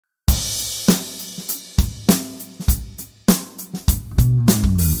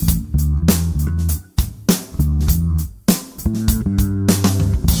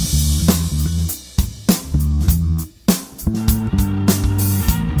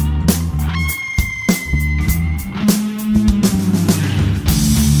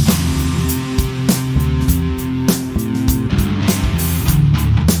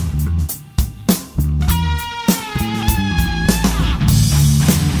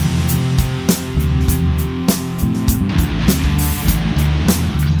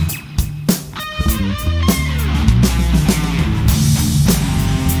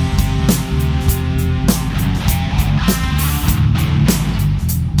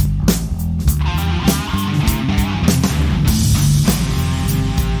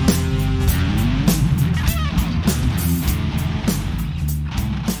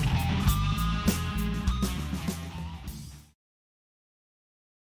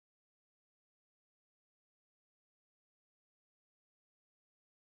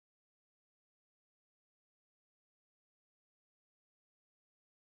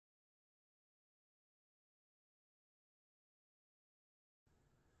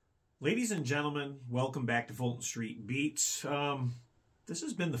Ladies and gentlemen, welcome back to Fulton Street Beats. This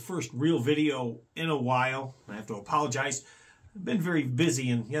has been the first real video in a while. I have to apologize. I've been very busy,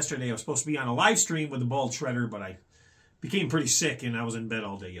 and yesterday I was supposed to be on a live stream with the bald shredder, but I became pretty sick and I was in bed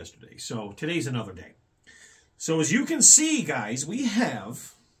all day yesterday. So today's another day. So as you can see, guys, we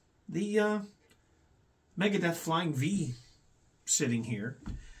have the Megadeth Flying V sitting here.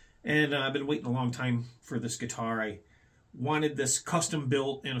 And I've been waiting a long time for this guitar. I wanted this custom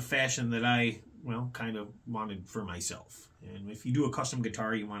built in a fashion that I, well, kind of wanted for myself. And if you do a custom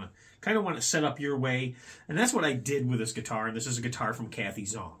guitar, you kind of want to set up your way. And that's what I did with this guitar. And this is a guitar from Cathy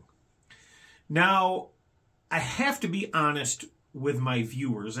Zhong. Now, I have to be honest with my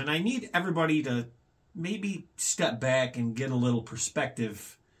viewers, and I need everybody to maybe step back and get a little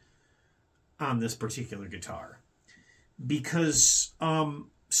perspective on this particular guitar. Because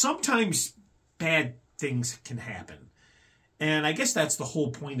sometimes bad things can happen. And I guess that's the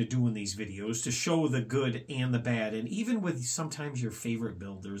whole point of doing these videos, to show the good and the bad. And even with sometimes your favorite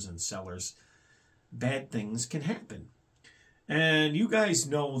builders and sellers, bad things can happen. And you guys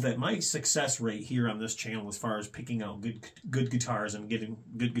know that my success rate here on this channel, as far as picking out good guitars and getting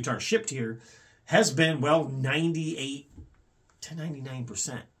good guitars shipped here, has been, well, 98 to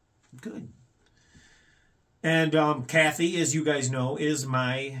 99%. Good. And Cathy, as you guys know, is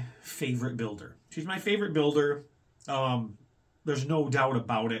my favorite builder. She's my favorite builder. There's no doubt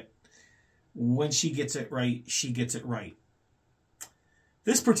about it. When she gets it right, she gets it right.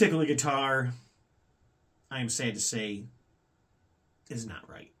 This particular guitar, I am sad to say, is not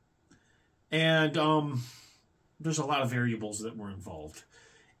right. And there's a lot of variables that were involved.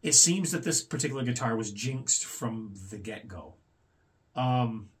 It seems that this particular guitar was jinxed from the get-go.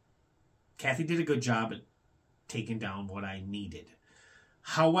 Cathy did a good job at taking down what I needed.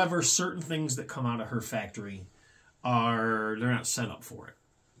 However, certain things that come out of her factory they're not set up for it.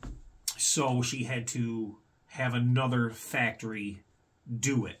 So she had to have another factory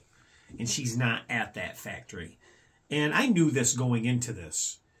do it. And she's not at that factory. And I knew this going into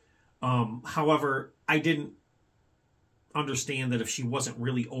this. However, I didn't understand that if she wasn't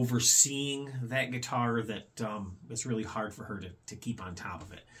really overseeing that guitar, that it's really hard for her to keep on top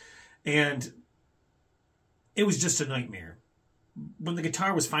of it. And it was just a nightmare. When the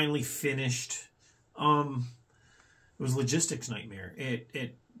guitar was finally finished, it was a logistics nightmare.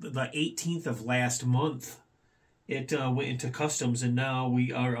 The 18th of last month, it went into customs, and now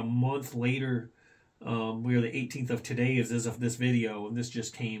we are a month later. We are the 18th of today as of this video, and this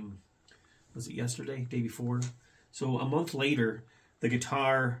just came, was it yesterday, day before? So a month later, the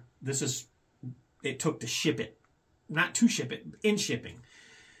guitar, it took to ship it, not to ship it, in shipping.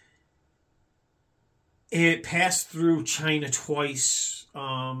 It passed through China twice.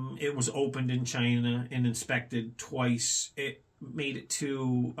 It was opened in China and inspected twice. It made it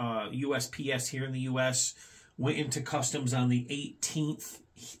to USPS here in the U.S., went into customs on the 18th,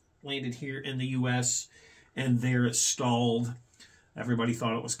 landed here in the U.S., and there it stalled. Everybody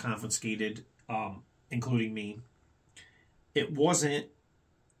thought it was confiscated, including me. It wasn't,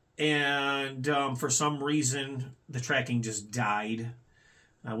 and for some reason, the tracking just died.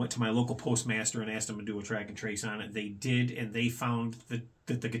 I went to my local postmaster and asked them to do a track and trace on it. They did, and they found that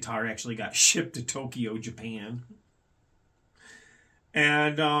the guitar actually got shipped to Tokyo, Japan.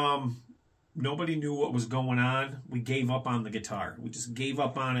 And nobody knew what was going on. We gave up on the guitar. We just gave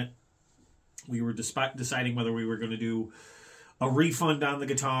up on it. We were deciding whether we were going to do a refund on the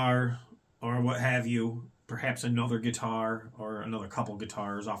guitar or what have you. Perhaps another guitar or another couple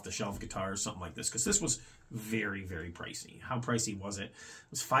guitars, off-the-shelf guitars, something like this. Because this was very, very pricey. How pricey was it?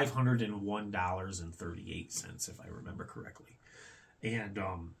 It was $501.38, if I remember correctly. And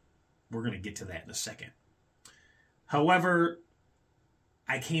we're going to get to that in a second. However,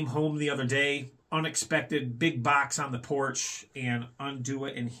 I came home the other day, unexpected, big box on the porch, and undo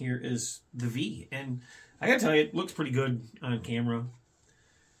it, and here is the V. And I got to tell you, it looks pretty good on camera.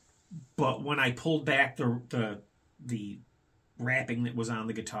 But when I pulled back the wrapping that was on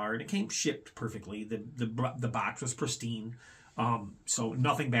the guitar, and it came shipped perfectly, the box was pristine, so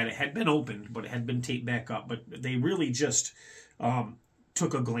nothing bad. It had been opened, but it had been taped back up. But they really just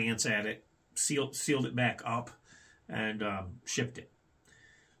took a glance at it, sealed it back up, and shipped it.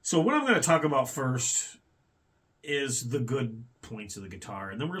 So what I'm going to talk about first is the good points of the guitar,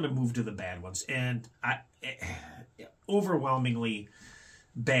 and then we're going to move to the bad ones. And overwhelmingly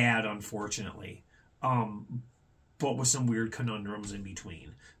bad, unfortunately, but with some weird conundrums in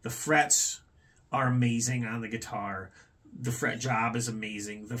between. The frets are amazing on the guitar. The fret job is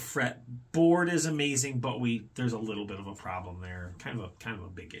amazing. The fretboard is amazing, but there's a little bit of a problem there, kind of a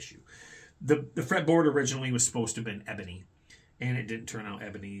big issue. The fretboard originally was supposed to have been ebony, and it didn't turn out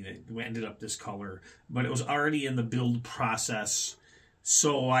ebony. It ended up this color, but it was already in the build process,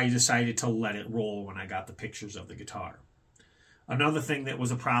 so I decided to let it roll when I got the pictures of the guitar. Another thing that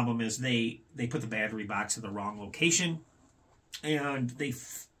was a problem is they put the battery box in the wrong location, and they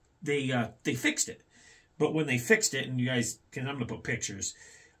fixed it. But when they fixed it, and you guys can, I'm going to put pictures,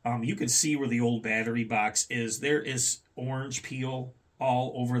 you can see where the old battery box is. There is orange peel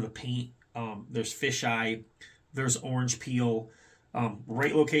all over the paint. There's fisheye. There's orange peel.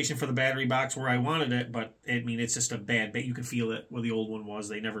 Right location for the battery box where I wanted it, but I mean, it's just a bad bit. You can feel it where the old one was.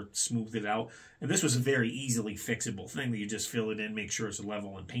 They never smoothed it out. And this was a very easily fixable thing that you just fill it in, make sure it's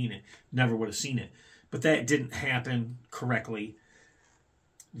level, and paint it. Never would have seen it. But that didn't happen correctly.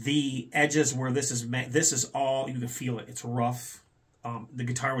 The edges where this is all, you can feel it. It's rough. The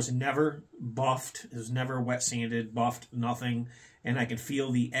guitar was never buffed. It was never wet sanded, buffed, nothing. And I can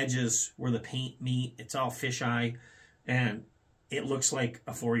feel the edges where the paint meet. It's all fisheye. And it looks like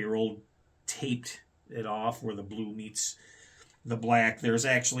a 4-year-old taped it off where the blue meets the black. There's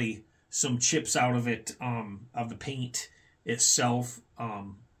actually some chips out of it, of the paint itself.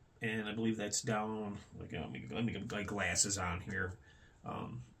 And I believe that's down. Let me get my glasses on here.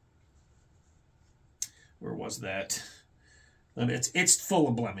 Where was that? It's full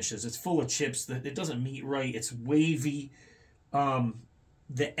of blemishes. It's full of chips. It doesn't meet right. It's wavy.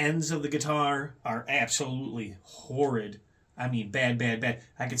 The ends of the guitar are absolutely horrid. I mean, bad, bad, bad.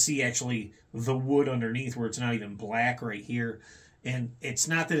 I can see actually the wood underneath where it's not even black right here. And it's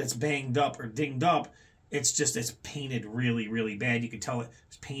not that it's banged up or dinged up. It's just it's painted really, really bad. You can tell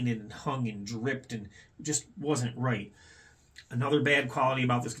it's painted and hung and dripped, and it just wasn't right. Another bad quality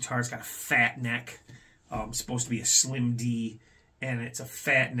about this guitar, it's got a fat neck. It's supposed to be a slim D, and it's a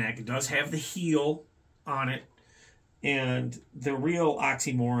fat neck. It does have the heel on it. And the real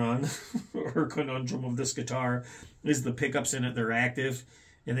oxymoron or conundrum of this guitar is the pickups in it. They're active,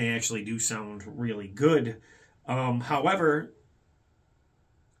 and they actually do sound really good. However,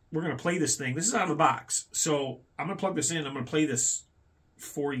 we're going to play this thing. This is out of the box. So I'm going to plug this in. I'm going to play this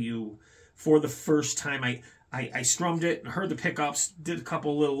for you for the first time. I strummed it, heard the pickups, did a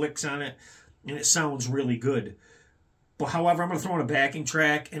couple little licks on it, and it sounds really good. But however, I'm going to throw in a backing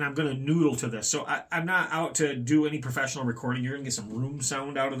track, and I'm going to noodle to this. So I'm not out to do any professional recording. You're going to get some room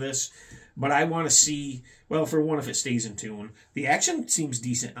sound out of this. But I want to see, well, for one, if it stays in tune. The action seems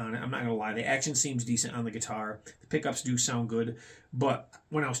decent on it. I'm not going to lie. The action seems decent on the guitar. The pickups do sound good. But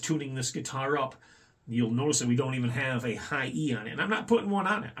when I was tuning this guitar up, you'll notice that we don't even have a high E on it. And I'm not putting one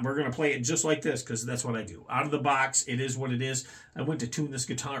on it. We're going to play it just like this because that's what I do. Out of the box, it is what it is. I went to tune this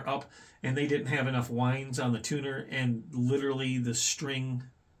guitar up, and they didn't have enough winds on the tuner, and literally the string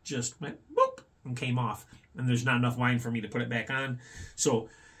just went boop and came off. And there's not enough wind for me to put it back on. So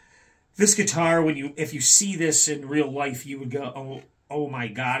this guitar, if you see this in real life, you would go, oh my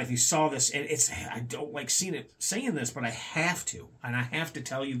God, if you saw this, and I don't like saying this, but I have to. And I have to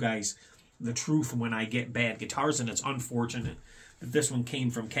tell you guys the truth when I get bad guitars, and it's unfortunate that this one came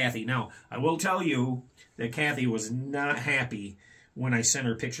from Cathy. Now, I will tell you that Cathy was not happy when I sent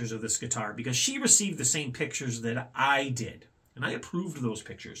her pictures of this guitar because she received the same pictures that I did, and I approved of those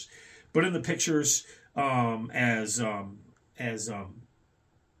pictures. But in the pictures, as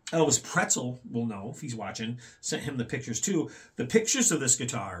Elvis Pretzel will know if he's watching, sent him the pictures too. The pictures of this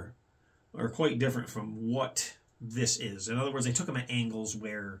guitar are quite different from what this is. In other words, they took them at angles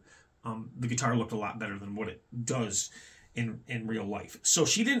where the guitar looked a lot better than what it does in real life. So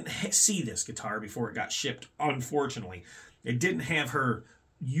she didn't see this guitar before it got shipped, unfortunately. It didn't have her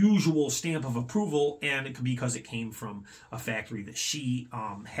usual stamp of approval, and it could be because it came from a factory that she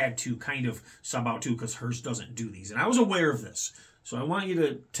had to kind of sub out to because hers doesn't do these. And I was aware of this, so I want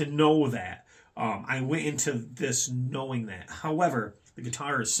you to know that. I went into this knowing that. However, the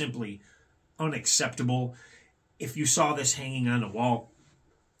guitar is simply unacceptable. If you saw this hanging on the wall,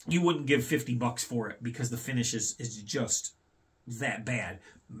 you wouldn't give $50 for it because the finish is just that bad.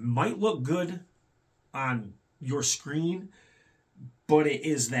 Might look good on your screen, but it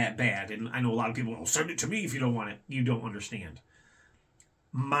is that bad. And I know a lot of people will send it to me if you don't want it. You don't understand.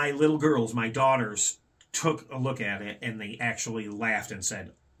 My little girls, my daughters, took a look at it and they actually laughed and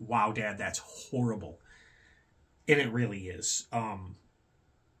said, "Wow, Dad, that's horrible." And it really is.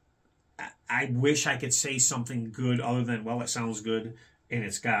 I wish I could say something good other than, well, it sounds good and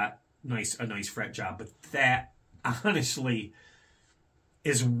it's got a nice fret job. But that, honestly,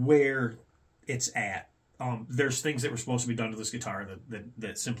 is where it's at. There's things that were supposed to be done to this guitar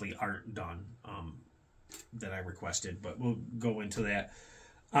that simply aren't done that I requested. But we'll go into that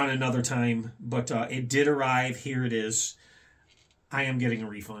on another time. But it did arrive. Here it is. I am getting a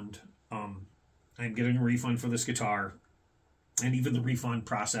refund. I'm getting a refund for this guitar. And even the refund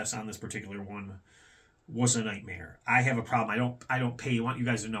process on this particular one was a nightmare. I have a problem. I don't pay. I want you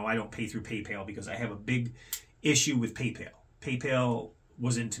guys to know I don't pay through PayPal because I have a big issue with PayPal. PayPal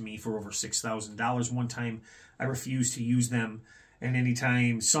was into me for over $6,000 one time. I refused to use them. And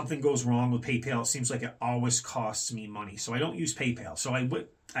anytime something goes wrong with PayPal, it seems like it always costs me money. So I don't use PayPal. So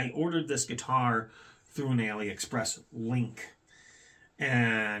I ordered this guitar through an AliExpress link.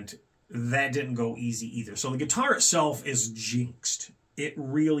 And that didn't go easy either. So the guitar itself is jinxed. It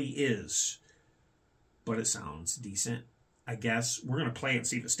really is. But it sounds decent, I guess. We're going to play it and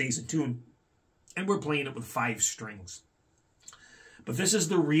see if it stays in tune. And we're playing it with 5 strings. But this is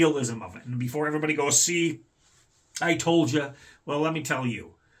the realism of it. And before everybody goes, see, I told you. Well, let me tell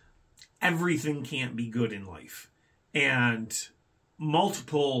you. Everything can't be good in life. And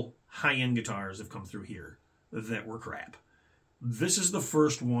multiple high-end guitars have come through here that were crap. This is the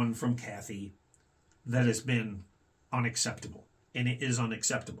first one from Cathy that has been unacceptable. And it is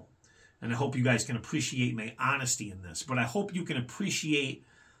unacceptable. And I hope you guys can appreciate my honesty in this. But I hope you can appreciate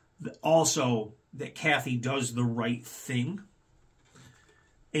also that Cathy does the right thing.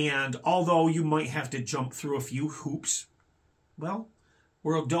 And although you might have to jump through a few hoops, well,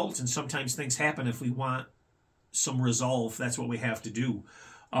 we're adults and sometimes things happen. If we want some resolve, that's what we have to do.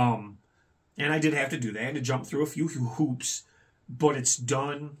 And I did have to do that. I had to jump through a few hoops, but it's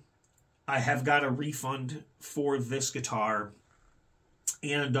done. I have got a refund for this guitar.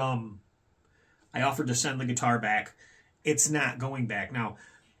 And I offered to send the guitar back. It's not going back. Now,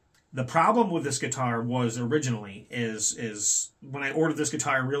 the problem with this guitar was originally is when I ordered this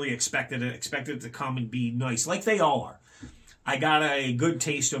guitar, I really expected it to come and be nice, like they all are. I got a good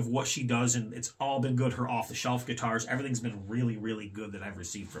taste of what she does, and it's all been good. Her off-the-shelf guitars, everything's been really, really good that I've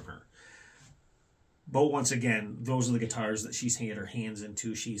received from her. But once again, those are the guitars that she's had her hands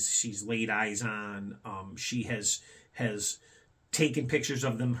into. She's laid eyes on. She has taken pictures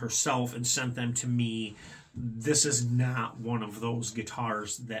of them herself and sent them to me. This is not one of those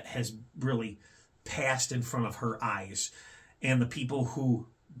guitars that has really passed in front of her eyes. And the people who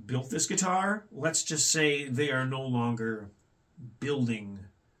built this guitar, let's just say they are no longer building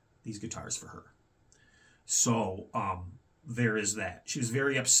these guitars for her. So there is that. She was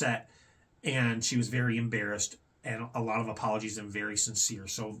very upset and she was very embarrassed, and a lot of apologies and very sincere.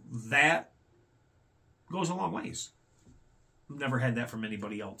 So that goes a long ways. Never had that from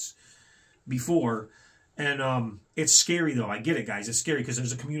anybody else before. And it's scary, though. I get it, guys. It's scary because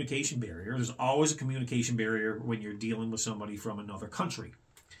there's a communication barrier. There's always a communication barrier when you're dealing with somebody from another country.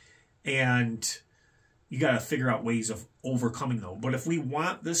 And you got to figure out ways of overcoming, though. But if we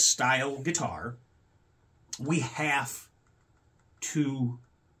want this style guitar, we have to,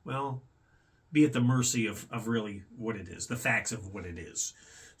 well, be at the mercy of really what it is, the facts of what it is.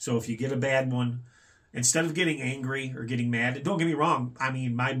 So if you get a bad one, instead of getting angry or getting mad, don't get me wrong. I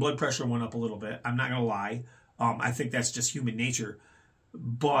mean, my blood pressure went up a little bit. I'm not going to lie. I think that's just human nature.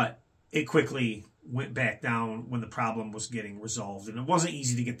 But it quickly went back down when the problem was getting resolved. And it wasn't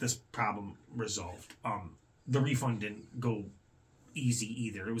easy to get this problem resolved. The refund didn't go easy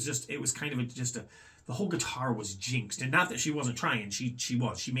either. It was kind of the whole guitar was jinxed. And not that she wasn't trying. She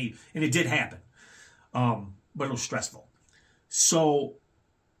was. She made, and it did happen. But it was stressful. So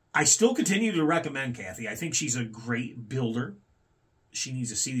I still continue to recommend Cathy. I think she's a great builder. She needs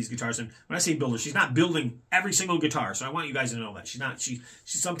to see these guitars. And when I say builder, she's not building every single guitar. So I want you guys to know that. She's not,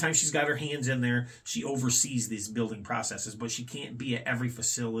 sometimes she's got her hands in there. She oversees these building processes, but she can't be at every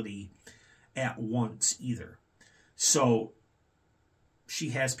facility at once either. So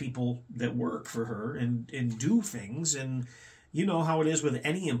she has people that work for her and do things. And you know how it is with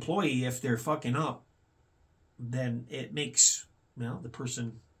any employee. If they're fucking up, then it makes, well, the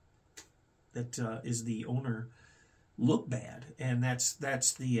person that is the owner look bad, and that's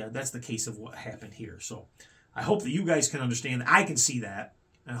the case of what happened here. So I hope that you guys can understand that. I can see that.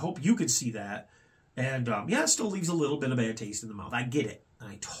 I hope you can see that. And yeah, it still leaves a little bit of bad taste in the mouth. I get it.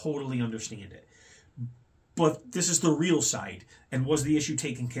 I totally understand it. But this is the real side. And was the issue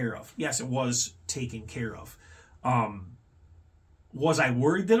taken care of? Yes, it was taken care of. Was I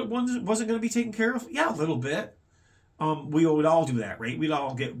worried that it wasn't going to be taken care of? Yeah, a little bit. We would all do that, right? We'd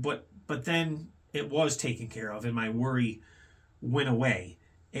all get, but then it was taken care of, and my worry went away.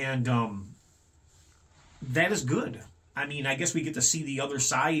 And that is good. I mean, I guess we get to see the other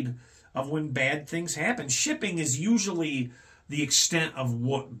side of when bad things happen. Shipping is usually the extent of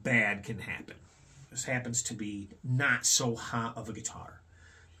what bad can happen. This happens to be not so hot of a guitar.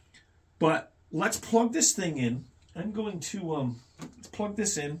 But let's plug this thing in. I'm going to plug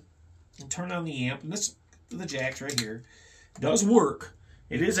this in and turn on the amp. And the jacks right here. It does work.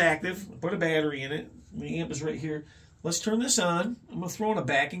 It is active. Put a battery in it. The amp is right here. let's turn this on. I'm going to throw in a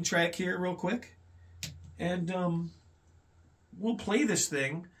backing track here real quick. And we'll play this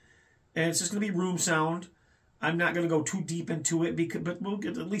thing. And it's just going to be room sound. I'm not going to go too deep into it, but we'll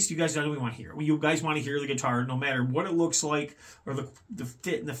get, at least you guys know what we want to hear. You guys want to hear the guitar, no matter what it looks like or the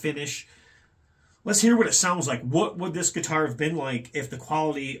fit and the finish. Let's hear what it sounds like. What would this guitar have been like if the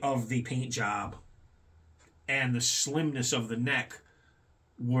quality of the paint job and the slimness of the neck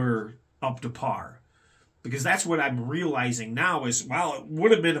were up to par? Because that's what I'm realizing now is, wow, it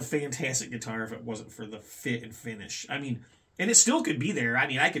would have been a fantastic guitar if it wasn't for the fit and finish. I mean, and it still could be there. I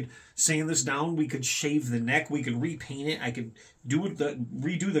mean, I could sand this down. We could shave the neck. We could repaint it. I could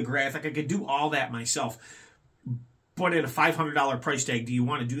redo the graphic. I could do all that myself. But at a $500 price tag, do you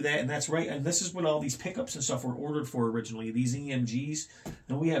want to do that? And that's right. And this is what all these pickups and stuff were ordered for originally. These EMGs.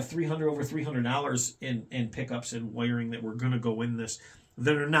 And we have over $300 in pickups and wiring that were going to go in this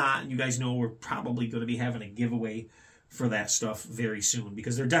that are not. And you guys know we're probably going to be having a giveaway for that stuff very soon,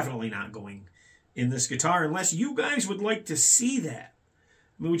 because they're definitely not going in this guitar unless you guys would like to see that.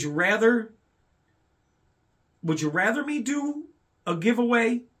 I mean, would you rather me do a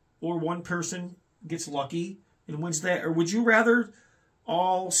giveaway or one person gets lucky and wins that, or would you rather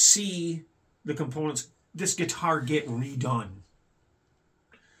all see the components, this guitar get redone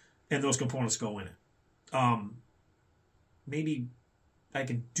and those components go in it? Maybe I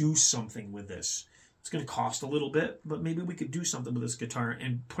could do something with this. It's going to cost a little bit, but maybe we could do something with this guitar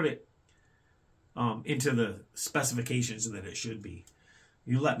and put it into the specifications that it should be.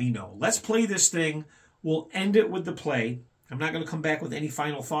 You let me know. Let's play this thing. We'll end it with the play. I'm not going to come back with any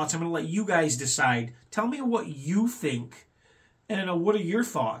final thoughts. I'm going to let you guys decide. Tell me what you think, and what are your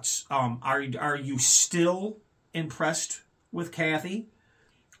thoughts? Are you still impressed with Cathy?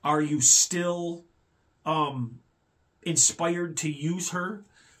 Are you still inspired to use her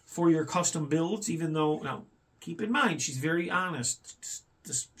for your custom builds? Even though, now, keep in mind, she's very honest.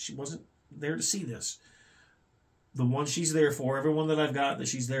 She wasn't there to see this. The one she's there for, everyone that I've got that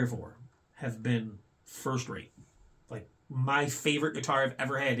she's there for, have been first rate. Like, my favorite guitar I've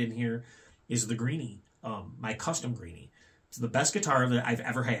ever had in here is the Greenie, my custom Greenie. It's the best guitar that I've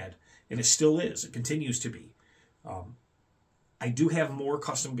ever had, and it still is. It continues to be. I do have more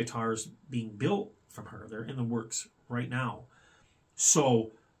custom guitars being built from her. They're in the works right now.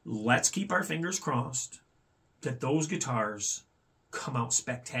 So let's keep our fingers crossed that those guitars come out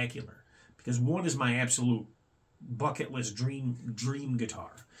spectacular. Because one is my absolute bucket list dream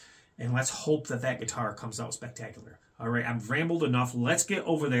guitar. And let's hope that that guitar comes out spectacular. All right, I've rambled enough. Let's get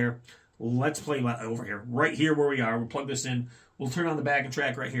over there. Let's play over here. Right here where we are. We'll plug this in. We'll turn on the backing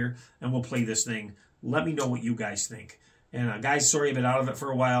track right here, and we'll play this thing. Let me know what you guys think. And guys, sorry I've been out of it for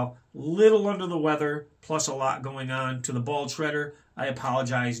a while. Little under the weather, plus a lot going on. To the bald shredder, I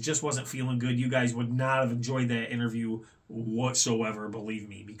apologize. Just wasn't feeling good. You guys would not have enjoyed that interview whatsoever, believe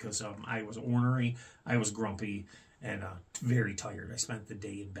me, because I was ornery, I was grumpy, and very tired. I spent the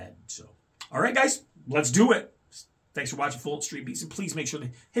day in bed. So, all right, guys, let's do it. Thanks for watching Fulton Street Beats, and please make sure to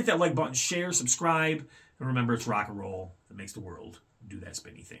hit that like button, share, subscribe, and remember, it's rock and roll that makes the world do that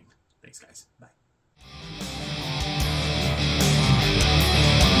spinny thing. Thanks, guys. Bye.